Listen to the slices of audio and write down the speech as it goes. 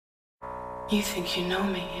You think you know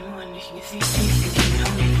me, and when you think you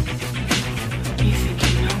know me. You think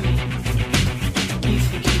you know me. You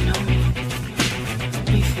think you know me.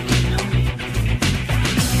 You think you know me.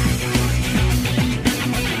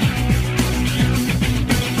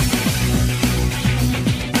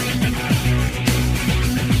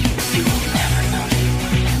 You will never know me.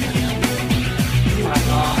 You are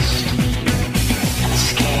lost and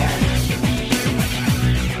scared.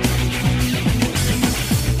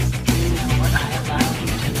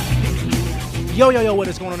 Yo, what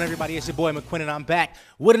is going on, everybody? It's your boy MacQuinn, and I'm back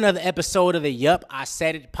with another episode of the Yup, I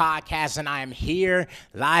Said It podcast, and I am here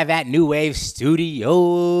live at New Wave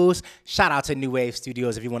Studios. Shout out to New Wave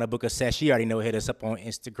Studios. If you want to book a session, you already know, hit us up on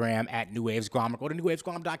Instagram at New Waves Guam, or go to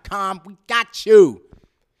newwavesguam.com. We got you.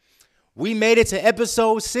 We made it to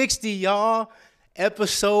episode 60, y'all.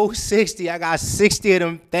 Episode 60. I got 60 of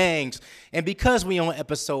them things. And because we on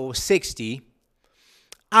episode 60,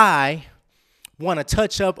 I want to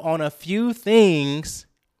touch up on a few things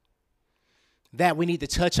that we need to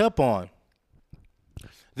touch up on.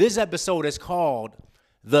 This episode is called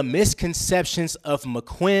The Misconceptions of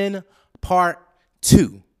MacQuinn Part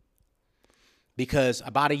 2. Because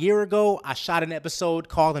about a year ago, I shot an episode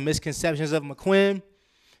called The Misconceptions of MacQuinn.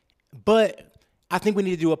 But I think we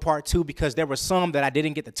need to do a part 2 because there were some that I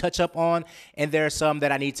didn't get to touch up on, and there are some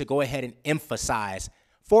that I need to go ahead and emphasize.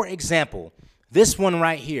 For example, this one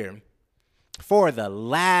right here. For the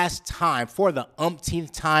last time, for the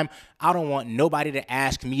umpteenth time, I don't want nobody to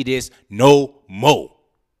ask me this no more.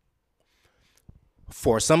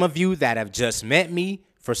 For some of you that have just met me,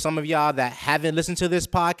 for some of y'all that haven't listened to this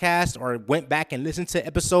podcast or went back and listened to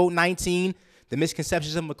episode 19, The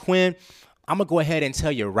Misconceptions of MacQuinn, I'm going to go ahead and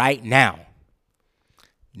tell you right now.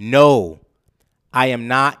 No, I am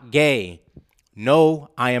not gay.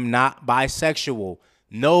 No, I am not bisexual.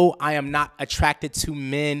 No, I am not attracted to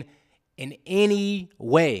men in any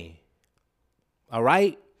way. All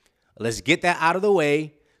right? Let's get that out of the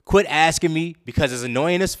way. Quit asking me because it's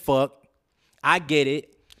annoying as fuck. I get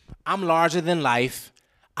it. I'm larger than life.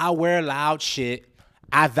 I wear loud shit.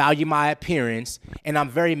 I value my appearance. And I'm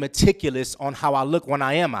very meticulous on how I look when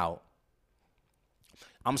I am out.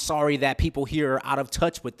 I'm sorry that people here are out of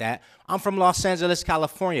touch with that. I'm from Los Angeles,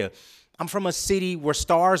 California. I'm from a city where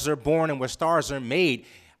stars are born and where stars are made,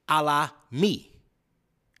 a la me.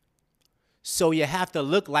 So you have to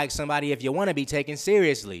look like somebody if you want to be taken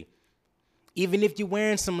seriously. Even if you're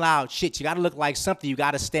wearing some loud shit, you got to look like something. You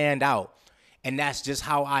got to stand out. And that's just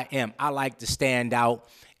how I am. I like to stand out,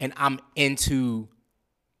 and I'm into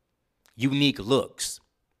unique looks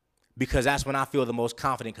because that's when I feel the most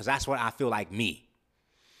confident, because that's what I feel like me.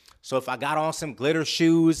 So if I got on some glitter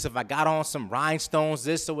shoes, if I got on some rhinestones,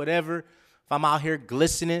 this or whatever, if I'm out here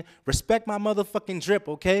glistening, respect my motherfucking drip,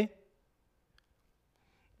 okay?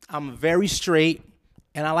 I'm very straight,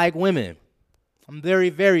 and I like women. I'm very,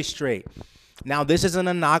 very straight. Now, this isn't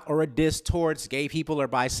a knock or a diss towards gay people or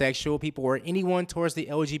bisexual people or anyone towards the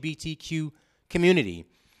LGBTQ community.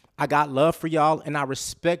 I got love for y'all, and I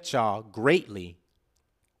respect y'all greatly.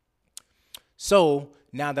 So,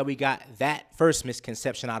 now that we got that first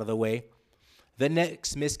misconception out of the way, the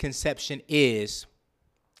next misconception is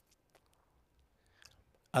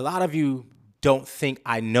a lot of you don't think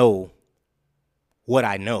I know what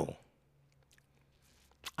I know.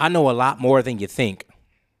 I know a lot more than you think.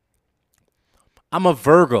 I'm a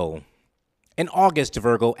Virgo, an August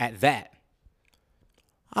Virgo at that.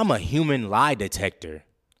 I'm a human lie detector.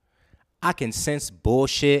 I can sense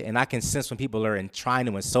bullshit, and I can sense when people are trying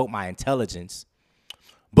to insult my intelligence.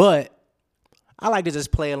 But I like to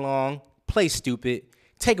just play along, play stupid,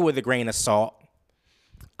 take it with a grain of salt.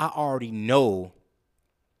 I already know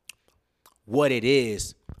what it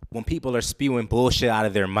is when people are spewing bullshit out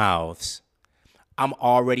of their mouths. I'm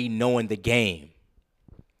already knowing the game.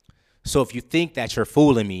 So if you think that you're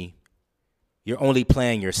fooling me, you're only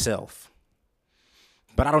playing yourself.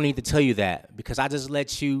 But I don't need to tell you that because I just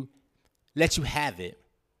let you have it.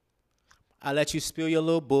 I let you spill your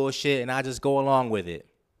little bullshit and I just go along with it.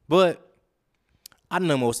 But I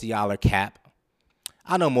know most of y'all are cap.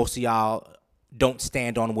 I know most of y'all don't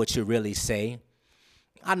stand on what you really say.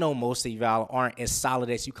 I know most of y'all aren't as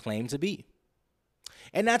solid as you claim to be.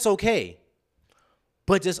 And that's okay.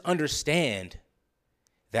 But just understand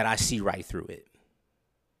that I see right through it.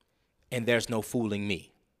 And there's no fooling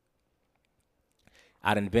me.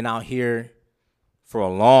 I done been out here for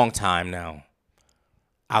a long time now.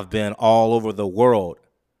 I've been all over the world.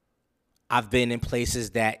 I've been in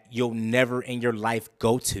places that you'll never in your life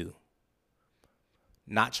go to.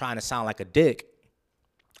 Not trying to sound like a dick.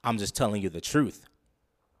 I'm just telling you the truth.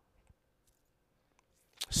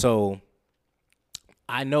 So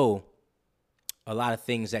I know a lot of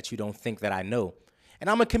things that you don't think that I know. And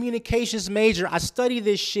I'm a communications major. I study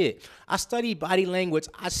this shit. I study body language.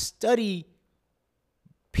 I study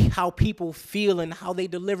how people feel and how they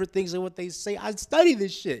deliver things and what they say. I study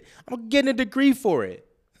this shit. I'm getting a degree for it.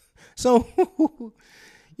 So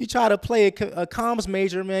you try to play a comms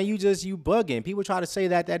major, man, you bugging. People try to say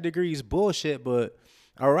that degree is bullshit, but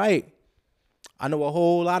all right. I know a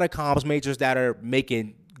whole lot of comms majors that are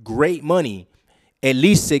making great money, at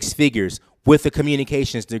least 6 figures, with a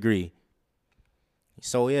communications degree.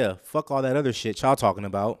 So yeah, fuck all that other shit y'all talking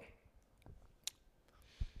about.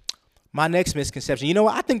 My next misconception, you know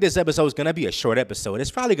what? I think this episode is going to be a short episode. It's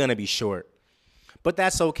probably going to be short. But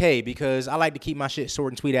that's okay because I like to keep my shit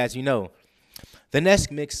short and sweet, as you know.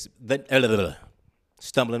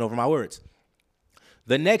 Stumbling over my words.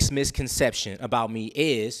 The next misconception about me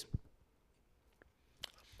is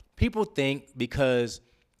people think because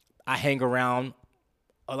I hang around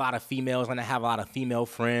a lot of females and I have a lot of female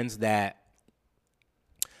friends that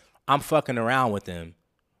I'm fucking around with them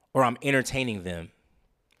or I'm entertaining them.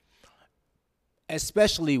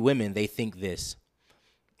 Especially women, they think this.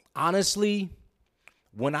 Honestly,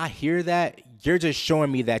 when I hear that, you're just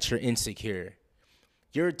showing me that you're insecure.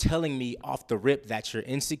 You're telling me off the rip that you're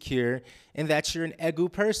insecure and that you're an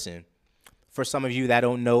egu person. For some of you that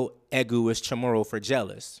don't know, egu is chamorro for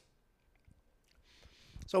jealous.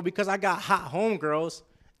 So because I got hot homegirls,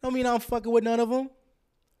 don't mean I'm fucking with none of them.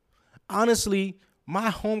 Honestly, my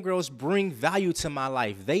homegirls bring value to my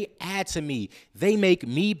life. They add to me. They make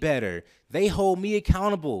me better. They hold me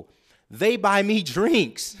accountable. They buy me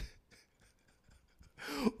drinks.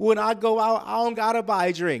 When I go out, I don't gotta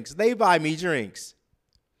buy drinks. They buy me drinks.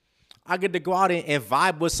 I get to go out and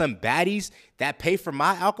vibe with some baddies that pay for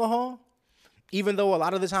my alcohol. Even though a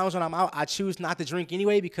lot of the times when I'm out, I choose not to drink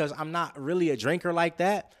anyway because I'm not really a drinker like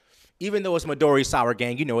that. Even though it's Midori Sour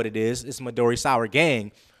Gang, you know what it is. It's Midori Sour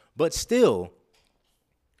Gang. But still,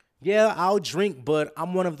 yeah, I'll drink, but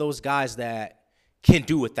I'm one of those guys that can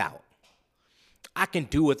do without. I can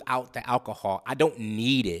do without the alcohol. I don't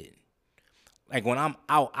need it. Like when I'm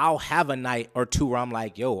out, I'll have a night or two where I'm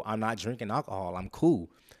like, yo, I'm not drinking alcohol. I'm cool.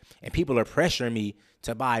 And people are pressuring me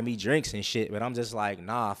to buy me drinks and shit. But I'm just like,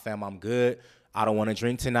 nah, fam, I'm good. I don't want to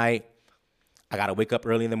drink tonight. I got to wake up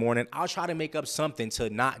early in the morning. I'll try to make up something to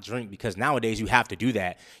not drink because nowadays you have to do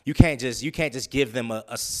that. You can't just give them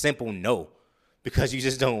a simple no because you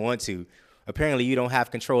just don't want to. Apparently, you don't have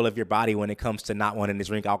control of your body when it comes to not wanting to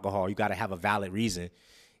drink alcohol. You got to have a valid reason.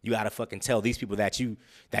 You got to fucking tell these people that you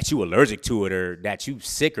allergic to it or that you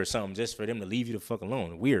sick or something just for them to leave you the fuck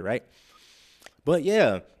alone. Weird, right? But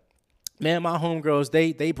yeah, man, my homegirls,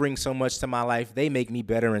 they bring so much to my life. They make me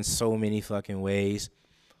better in so many fucking ways.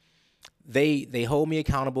 They hold me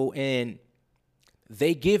accountable and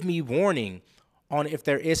they give me warning on if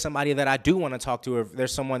there is somebody that I do want to talk to or if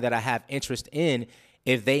there's someone that I have interest in,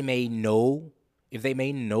 if they may know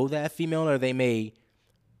that female or they may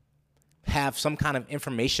have some kind of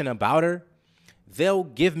information about her, they'll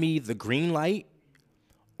give me the green light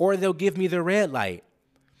or they'll give me the red light.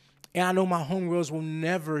 And I know my homegirls will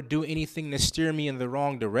never do anything to steer me in the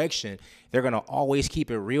wrong direction. They're going to always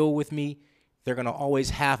keep it real with me. They're going to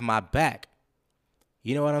always have my back.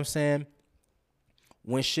 You know what I'm saying?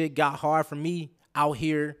 When shit got hard for me out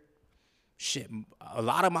here, shit, a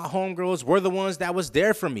lot of my homegirls were the ones that was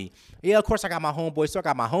there for me. Yeah, of course I got my homeboys, still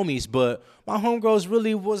got my homies, but my homegirls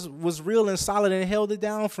really was real and solid and held it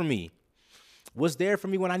down for me. Was there for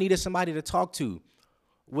me when I needed somebody to talk to.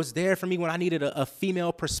 Was there for me when I needed a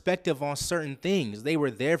female perspective on certain things. They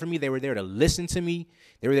were there for me. They were there to listen to me.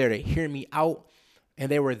 They were there to hear me out. And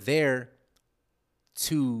they were there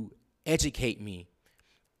to educate me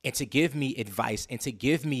and to give me advice and to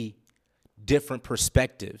give me different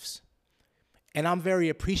perspectives. And I'm very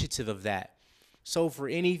appreciative of that. So for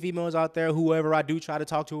any females out there, whoever I do try to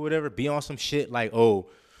talk to or whatever, be on some shit like, oh,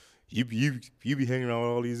 you be hanging around with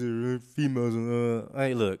all these females.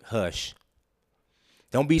 Hey, look, hush.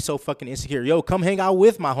 Don't be so fucking insecure. Yo, come hang out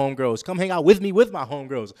with my homegirls. Come hang out with me with my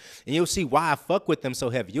homegirls. And you'll see why I fuck with them so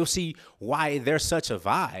heavy. You'll see why they're such a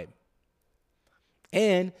vibe.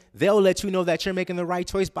 And they'll let you know that you're making the right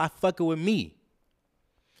choice by fucking with me.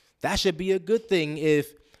 That should be a good thing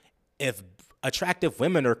if attractive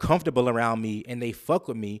women are comfortable around me and they fuck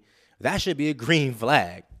with me. That should be a green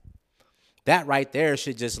flag. That right there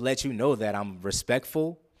should just let you know that I'm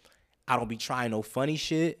respectful. I don't be trying no funny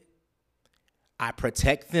shit. I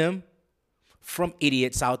protect them from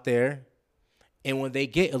idiots out there. And when they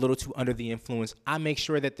get a little too under the influence, I make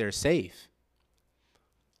sure that they're safe.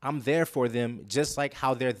 I'm there for them just like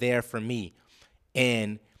how they're there for me.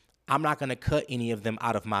 And I'm not going to cut any of them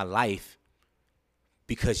out of my life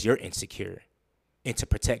because you're insecure. and to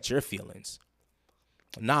protect your feelings.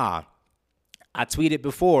 Nah, I tweeted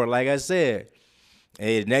before, like I said,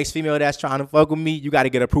 hey, the next female that's trying to fuck with me, you got to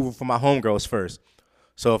get approval from my homegirls first.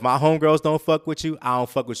 So if my homegirls don't fuck with you, I don't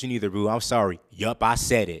fuck with you neither, boo. I'm sorry. Yup, I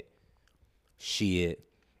said it. Shit.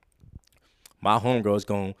 My homegirls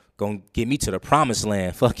gonna get me to the promised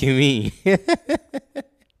land. Fuck you mean.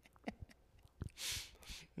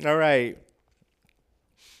 All right.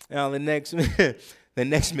 Now the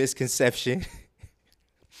next misconception.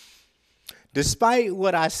 Despite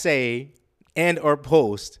what I say and or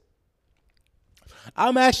post,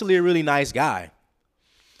 I'm actually a really nice guy.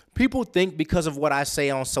 People think because of what I say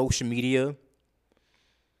on social media,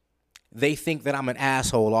 they think that I'm an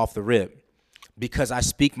asshole off the rip because I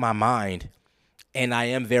speak my mind and I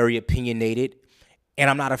am very opinionated and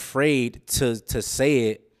I'm not afraid to say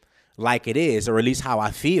it like it is, or at least how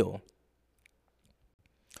I feel.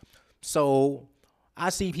 So I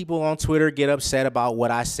see people on Twitter get upset about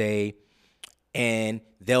what I say, and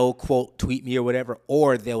they'll quote tweet me or whatever,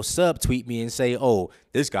 or they'll subtweet me and say, "Oh,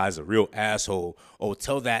 this guy's a real asshole." Oh,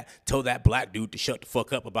 tell that black dude to shut the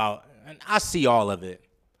fuck up about. And I see all of it,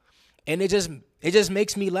 and it just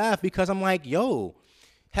makes me laugh because I'm like, "Yo,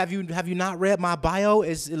 have you not read my bio?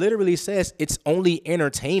 It literally says it's only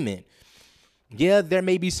entertainment. Yeah, there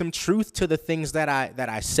may be some truth to the things that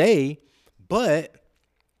I say, but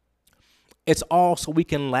it's all so we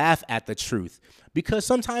can laugh at the truth. Because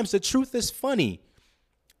sometimes the truth is funny.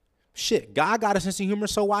 Shit, God got a sense of humor,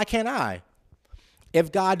 so why can't I?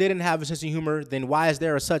 If God didn't have a sense of humor, then why is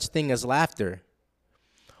there a such thing as laughter?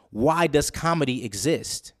 Why does comedy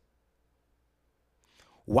exist?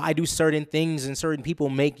 Why do certain things and certain people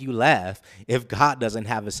make you laugh if God doesn't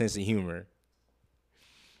have a sense of humor?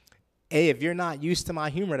 Hey, if you're not used to my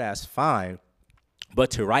humor, that's fine.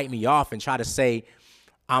 But to write me off and try to say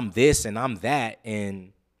I'm this and I'm that,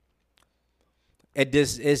 and it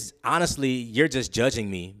just is, honestly, you're just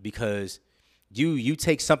judging me because you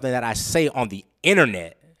take something that I say on the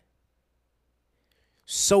internet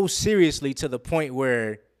so seriously to the point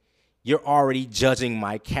where you're already judging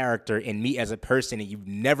my character and me as a person, and you've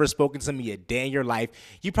never spoken to me a day in your life.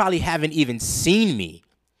 You probably haven't even seen me.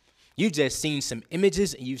 You've just seen some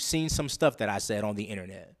images and you've seen some stuff that I said on the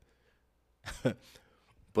internet.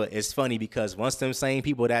 But it's funny because once them same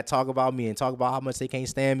people that talk about me and talk about how much they can't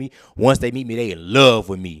stand me, once they meet me, they in love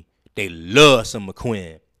with me. They love some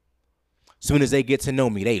MacQuinn. Soon as they get to know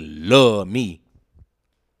me, they love me.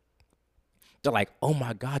 They're like, "Oh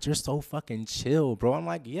my God, you're so fucking chill, bro." I'm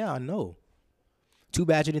like, "Yeah, I know. Too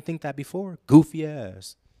bad you didn't think that before. Goofy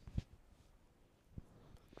ass."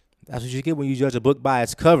 That's what you get when you judge a book by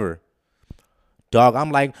its cover. Dog,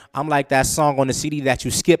 I'm like that song on the CD that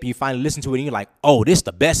you skip and you finally listen to it and you're like, "Oh, this is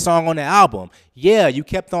the best song on the album." Yeah, you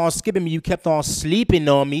kept on skipping me. You kept on sleeping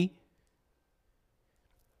on me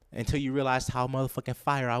until you realized how motherfucking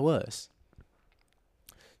fire I was.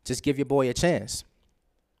 Just give your boy a chance.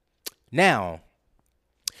 Now,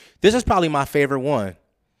 this is probably my favorite one.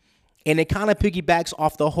 And it kind of piggybacks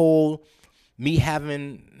off the whole me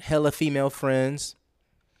having hella female friends.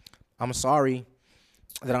 I'm sorry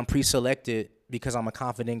that I'm pre-selected because I'm a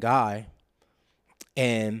confident guy,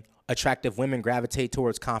 and attractive women gravitate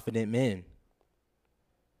towards confident men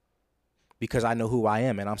because I know who I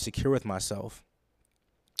am and I'm secure with myself.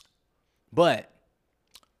 But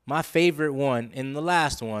my favorite one and the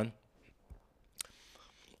last one,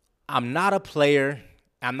 I'm not a player,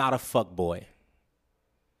 I'm not a fuckboy.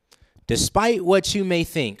 Despite what you may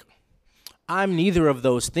think, I'm neither of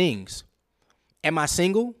those things. Am I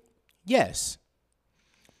single? Yes.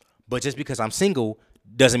 But just because I'm single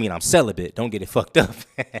doesn't mean I'm celibate. Don't get it fucked up.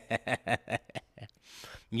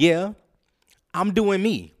 Yeah, I'm doing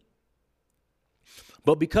me.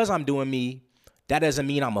 But because I'm doing me, that doesn't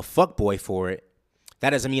mean I'm a fuckboy for it.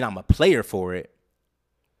 That doesn't mean I'm a player for it.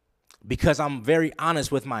 Because I'm very honest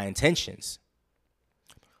with my intentions.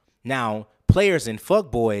 Now, players and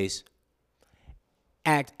fuckboys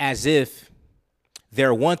act as if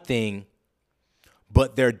they're one thing,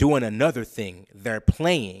 but they're doing another thing. They're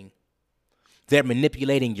playing. They're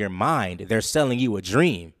manipulating your mind. They're selling you a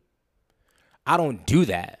dream. I don't do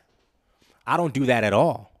that. I don't do that at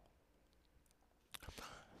all.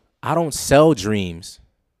 I don't sell dreams.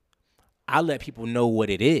 I let people know what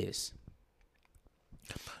it is.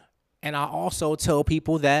 And I also tell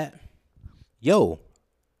people that, yo,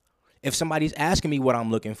 if somebody's asking me what I'm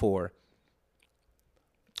looking for,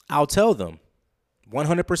 I'll tell them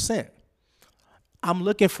 100%. I'm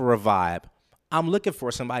looking for a vibe. I'm looking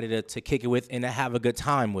for somebody to kick it with and to have a good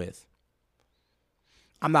time with.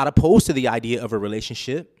 I'm not opposed to the idea of a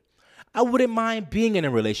relationship. I wouldn't mind being in a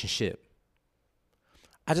relationship.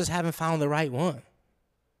 I just haven't found the right one.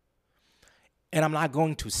 And I'm not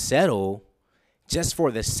going to settle just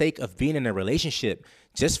for the sake of being in a relationship,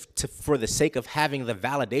 for the sake of having the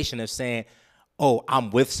validation of saying, oh,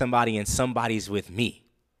 I'm with somebody and somebody's with me.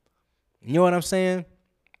 You know what I'm saying?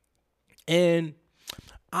 And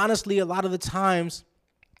honestly, a lot of the times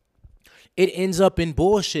it ends up in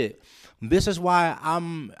bullshit. This is why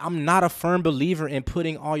I'm not a firm believer in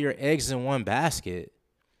putting all your eggs in one basket.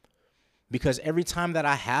 Because every time that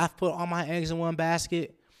I have put all my eggs in one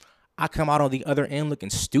basket, I come out on the other end looking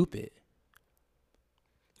stupid.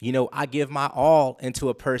 You know, I give my all into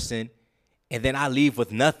a person and then I leave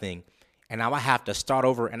with nothing. And now I have to start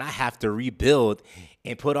over and I have to rebuild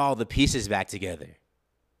and put all the pieces back together.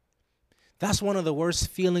 That's one of the worst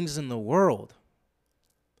feelings in the world.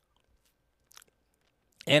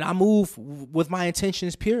 And I move with my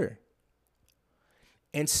intentions pure.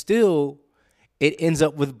 And still, it ends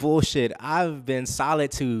up with bullshit. I've been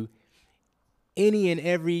solid to any and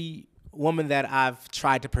every woman that I've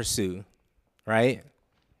tried to pursue, right?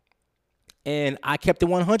 And I kept it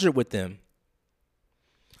 100 with them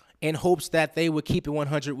in hopes that they would keep it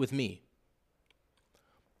 100 with me.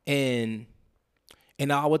 And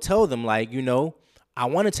I would tell them, like, you know, I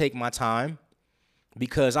want to take my time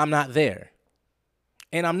because I'm not there.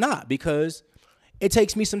 And I'm not, because it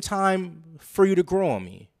takes me some time for you to grow on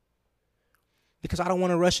me. Because I don't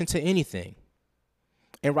want to rush into anything.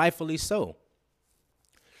 And rightfully so.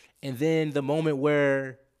 And then the moment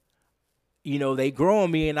where, you know, they grow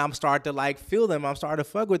on me and I'm starting to like feel them, I'm starting to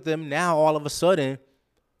fuck with them, now all of a sudden,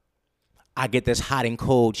 I get this hot and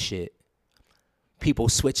cold shit. People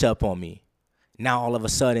switch up on me. Now all of a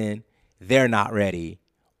sudden, they're not ready.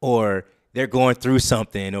 Or they're going through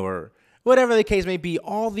something, or whatever the case may be,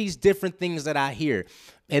 all these different things that I hear.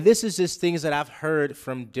 And this is just things that I've heard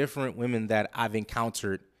from different women that I've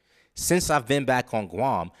encountered since I've been back on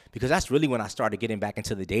Guam, because that's really when I started getting back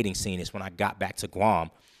into the dating scene, is when I got back to Guam.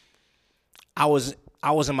 I was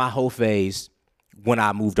in my whole phase when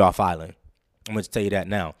I moved off island. I'm going to tell you that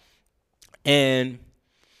now. And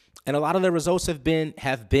a lot of the results have been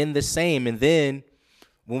the same. And then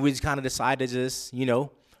when we just kind of decide to just, you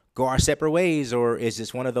know, go our separate ways, or is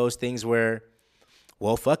just one of those things where,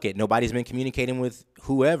 well, fuck it. Nobody's been communicating with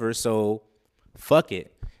whoever, so fuck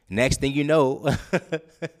it. Next thing you know,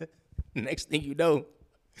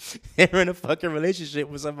 they're in a fucking relationship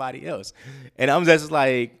with somebody else. And I'm just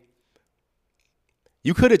like,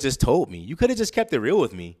 you could have just told me. You could have just kept it real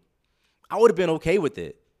with me. I would have been okay with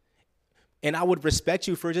it. And I would respect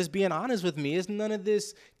you for just being honest with me. It's none of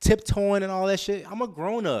this tiptoeing and all that shit. I'm a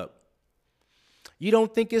grown up. You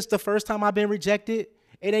don't think it's the first time I've been rejected?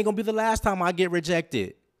 It ain't going to be the last time I get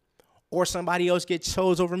rejected or somebody else get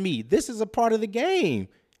chose over me. This is a part of the game.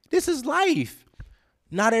 This is life.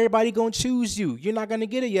 Not everybody going to choose you. You're not going to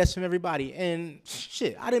get a yes from everybody. And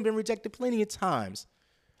shit, I done been rejected plenty of times.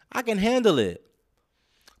 I can handle it.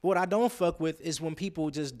 What I don't fuck with is when people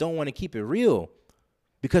just don't want to keep it real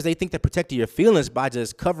because they think they're protecting your feelings by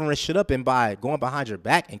just covering shit up and by going behind your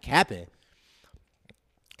back and capping.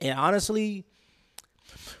 And honestly,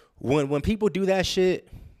 when people do that shit,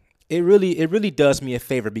 it really does me a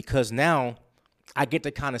favor, because now I get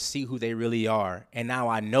to kind of see who they really are. And now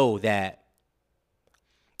I know that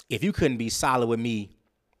if you couldn't be solid with me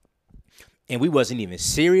and we wasn't even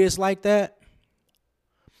serious like that,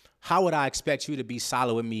 how would I expect you to be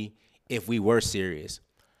solid with me if we were serious?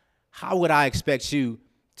 How would I expect you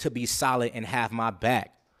to be solid and have my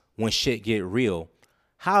back when shit get real?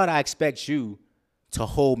 How would I expect you to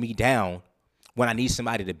hold me down when I need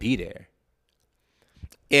somebody to be there?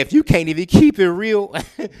 If you can't even keep it real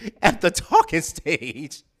at the talking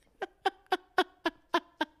stage.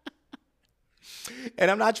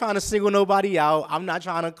 And I'm not trying to single nobody out. I'm not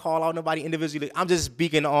trying to call out nobody individually. I'm just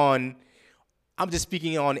speaking on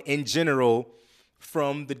in general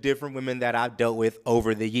from the different women that I've dealt with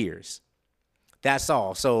over the years. That's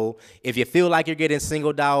all. So if you feel like you're getting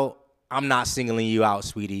singled out, I'm not singling you out,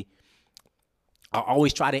 sweetie. I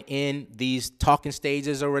always try to end these talking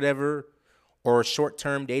stages or whatever, or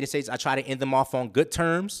short-term dating stages. I try to end them off on good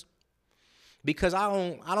terms, because I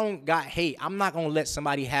don't got hate. I'm not going to let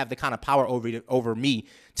somebody have the kind of power over me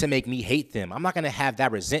to make me hate them. I'm not going to have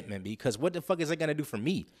that resentment, because what the fuck is it going to do for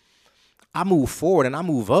me? I move forward and I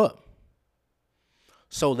move up.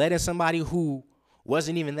 So letting somebody who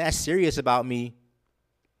wasn't even that serious about me,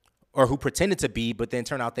 or who pretended to be but then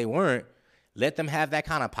turned out they weren't, let them have that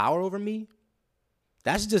kind of power over me,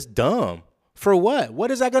 that's just dumb. For what?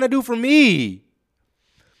 What is that going to do for me?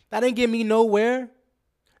 That ain't getting me nowhere.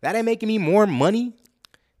 That ain't making me more money.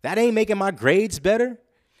 That ain't making my grades better.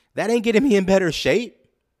 That ain't getting me in better shape.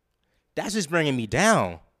 That's just bringing me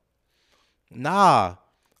down. Nah,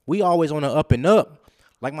 We always on the up and up.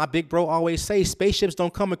 Like my big bro always say, spaceships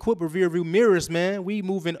don't come equipped with rear view mirrors, man. We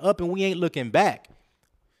moving up and we ain't looking back.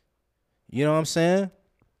 You know what I'm saying?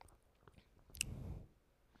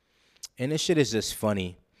 And this shit is just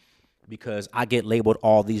funny because I get labeled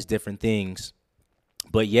all these different things,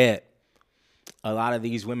 but yet a lot of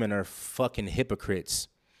these women are fucking hypocrites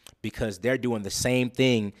because they're doing the same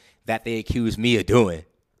thing that they accuse me of doing.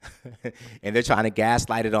 And they're trying to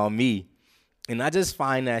gaslight it on me. And I just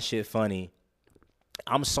find that shit funny.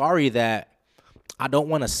 I'm sorry that I don't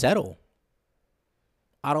want to settle.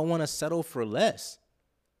 I don't want to settle for less.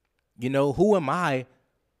 You know, who am I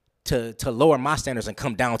to lower my standards and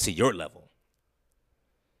come down to your level?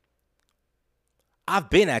 I've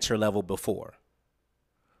been at your level before.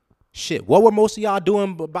 Shit, what were most of y'all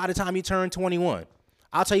doing by the time you turned 21?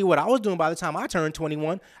 I'll tell you what I was doing by the time I turned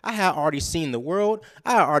 21. I had already seen the world.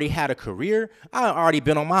 I already had a career. I had already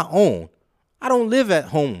been on my own. I don't live at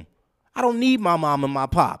home. I don't need my mom and my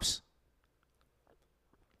pops.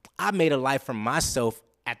 I made a life for myself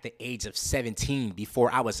at the age of 17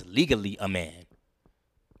 before I was legally a man.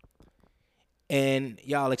 And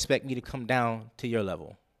y'all expect me to come down to your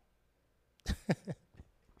level.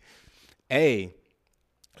 Hey,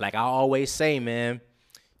 like I always say, man,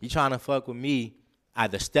 you trying to fuck with me,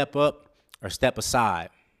 either step up or step aside.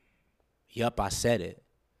 Yup, I said it.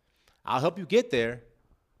 I'll help you get there,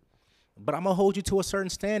 but I'm going to hold you to a certain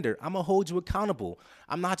standard. I'm going to hold you accountable.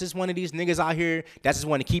 I'm not just one of these niggas out here that just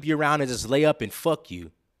want to keep you around and just lay up and fuck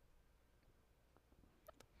you.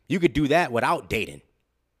 You could do that without dating,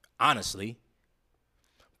 honestly.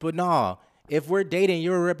 But nah, if we're dating,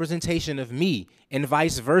 you're a representation of me and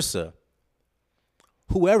vice versa.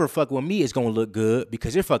 Whoever fuck with me is going to look good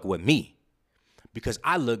because you're fucking with me. Because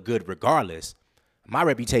I look good regardless. My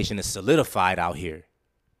reputation is solidified out here.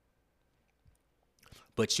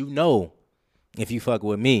 But you know, if you fuck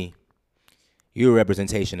with me, you're a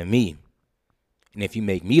representation of me. And if you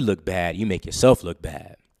make me look bad, you make yourself look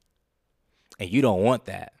bad. And you don't want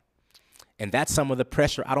that. And that's some of the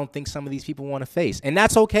pressure I don't think some of these people want to face. And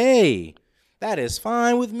that's okay. That is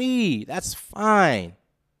fine with me. That's fine.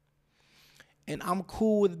 And I'm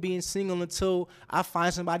cool with being single until I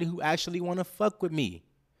find somebody who actually want to fuck with me.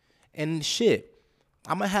 And shit,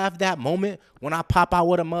 I'm going to have that moment when I pop out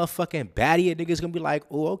with a motherfucking baddie and niggas going to be like,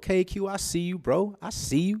 oh, okay, Q, I see you, bro. I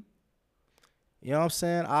see you. You know what I'm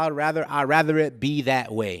saying? I'd rather it be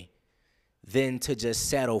that way than to just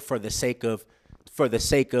settle for the sake of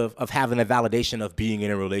having a validation of being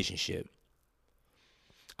in a relationship.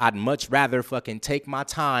 I'd much rather fucking take my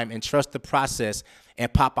time and trust the process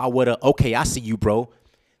and pop out with a, okay, I see you, bro,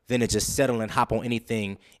 than to just settle and hop on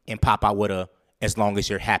anything and pop out with a, as long as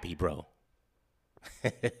you're happy, bro.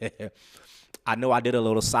 I know I did a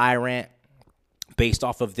little side rant based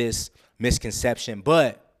off of this misconception,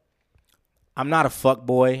 but I'm not a fuck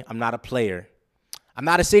boy. I'm not a player. I'm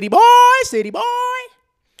not a city boy.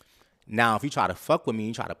 Now, if you try to fuck with me,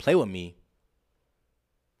 you try to play with me,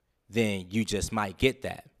 then you just might get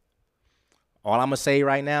that. All I'm going to say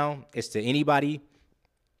right now is to anybody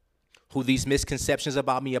who these misconceptions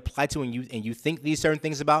about me apply to and you think these certain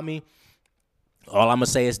things about me, all I'm going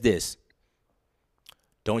to say is this.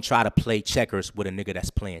 Don't try to play checkers with a nigga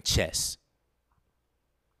that's playing chess.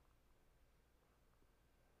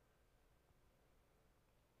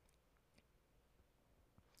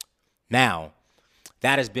 Now,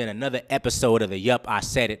 that has been another episode of the Yup, I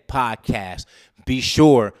Said It podcast. Be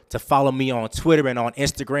sure to follow me on Twitter and on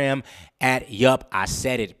Instagram at Yup, I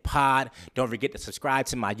Said It pod. Don't forget to subscribe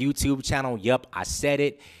to my YouTube channel, Yup, I Said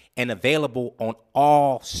It, and available on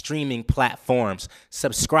all streaming platforms.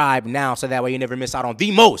 Subscribe now so that way you never miss out on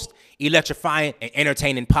the most electrifying and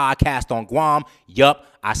entertaining podcast on Guam. Yup,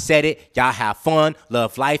 I Said It. Y'all have fun,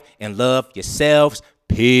 love life, and love yourselves.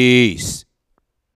 Peace.